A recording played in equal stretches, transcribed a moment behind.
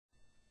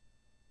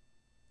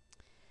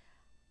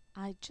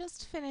I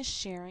just finished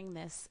sharing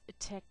this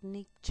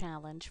technique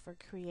challenge for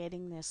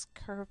creating this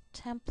curve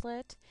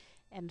template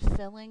and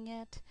filling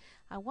it.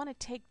 I want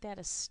to take that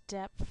a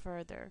step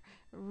further.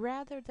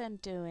 Rather than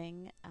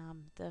doing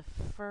the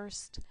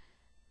first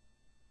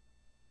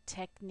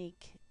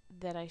technique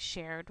that I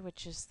shared,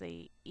 which is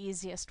the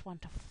easiest one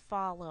to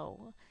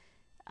follow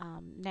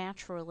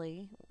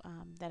naturally,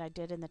 that I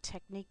did in the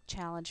technique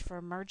challenge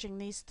for merging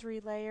these three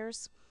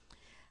layers,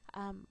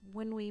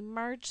 when we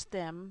merge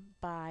them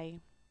by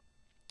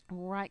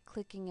right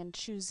clicking and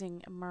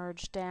choosing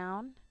merge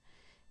down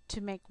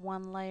to make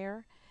one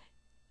layer,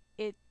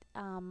 it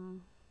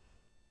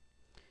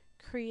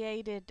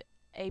created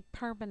a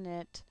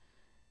permanent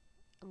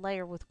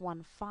layer with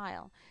one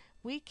file.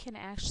 We can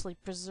actually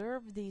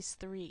preserve these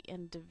three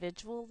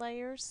individual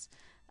layers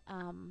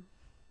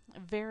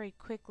very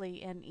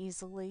quickly and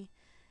easily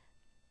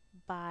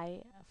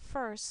by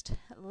first,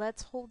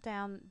 let's hold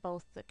down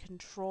both the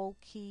control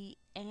key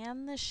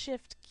and the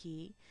shift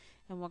key,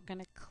 and we're going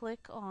to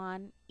click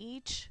on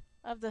each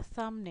of the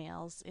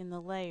thumbnails in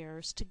the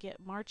layers to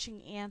get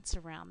marching ants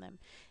around them.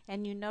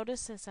 And you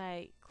notice as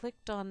I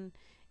clicked on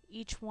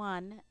each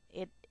one,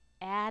 it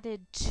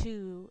added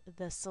to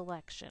the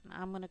selection.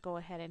 I'm going to go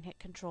ahead and hit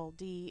Control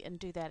D and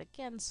do that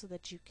again so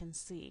that you can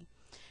see.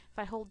 If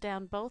I hold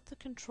down both the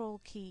control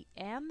key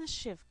and the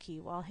shift key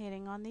while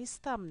hitting on these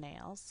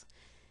thumbnails,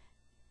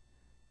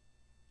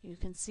 you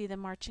can see the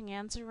marching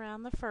ants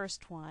around the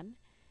first one.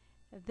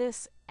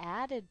 This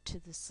added to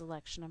the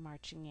selection of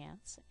marching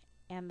ants,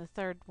 and the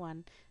third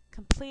one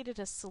completed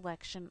a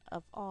selection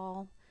of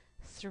all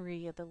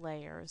three of the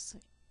layers.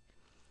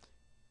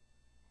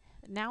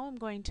 Now I'm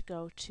going to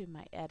go to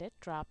my Edit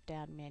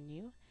drop-down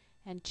menu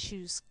and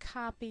choose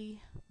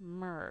Copy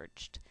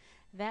Merged.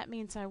 That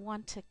means I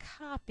want to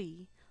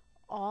copy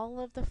all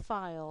of the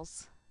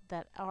files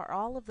that are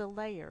all of the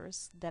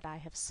layers that I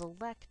have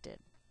selected.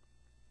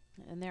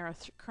 And there are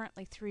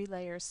currently three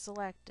layers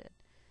selected.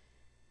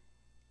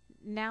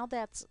 Now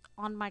that's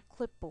on my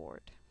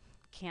clipboard.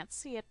 Can't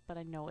see it, but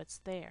I know it's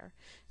there.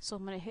 So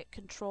I'm going to hit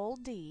Control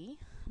D.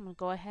 I'm going to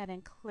go ahead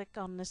and click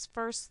on this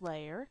first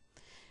layer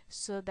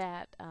so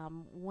that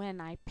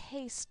when I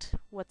paste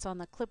what's on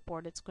the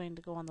clipboard, it's going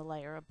to go on the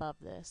layer above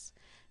this.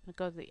 I'm going to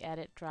go to the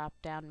Edit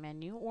drop-down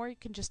menu, or you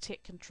can just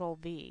hit Control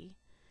V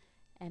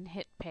and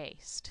hit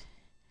Paste.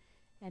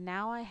 And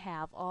now I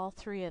have all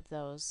three of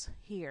those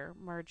here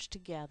merged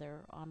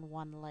together on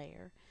one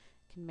layer.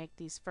 I can make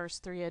these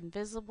first three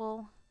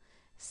invisible,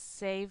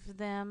 save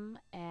them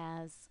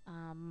as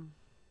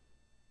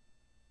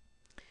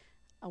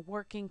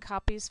working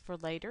copies for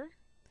later,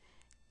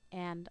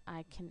 and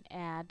I can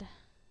add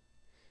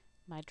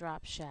my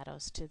drop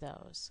shadows to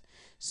those.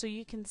 So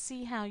you can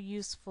see how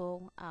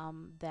useful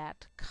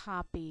that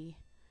copy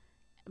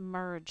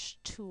merge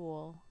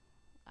tool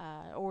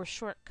or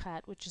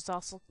shortcut, which is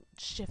also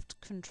Shift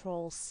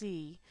Control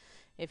C,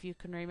 if you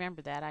can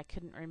remember that. I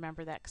couldn't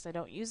remember that because I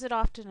don't use it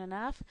often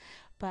enough,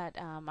 but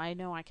I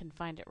know I can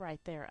find it right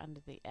there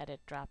under the Edit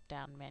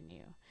drop-down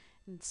menu.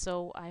 And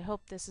so I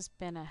hope this has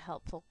been a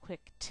helpful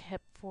quick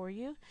tip for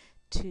you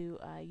to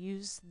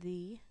use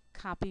the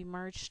copy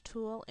merge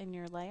tool in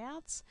your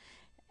layouts,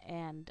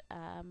 and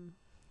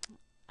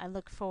I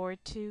look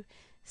forward to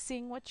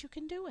seeing what you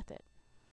can do with it.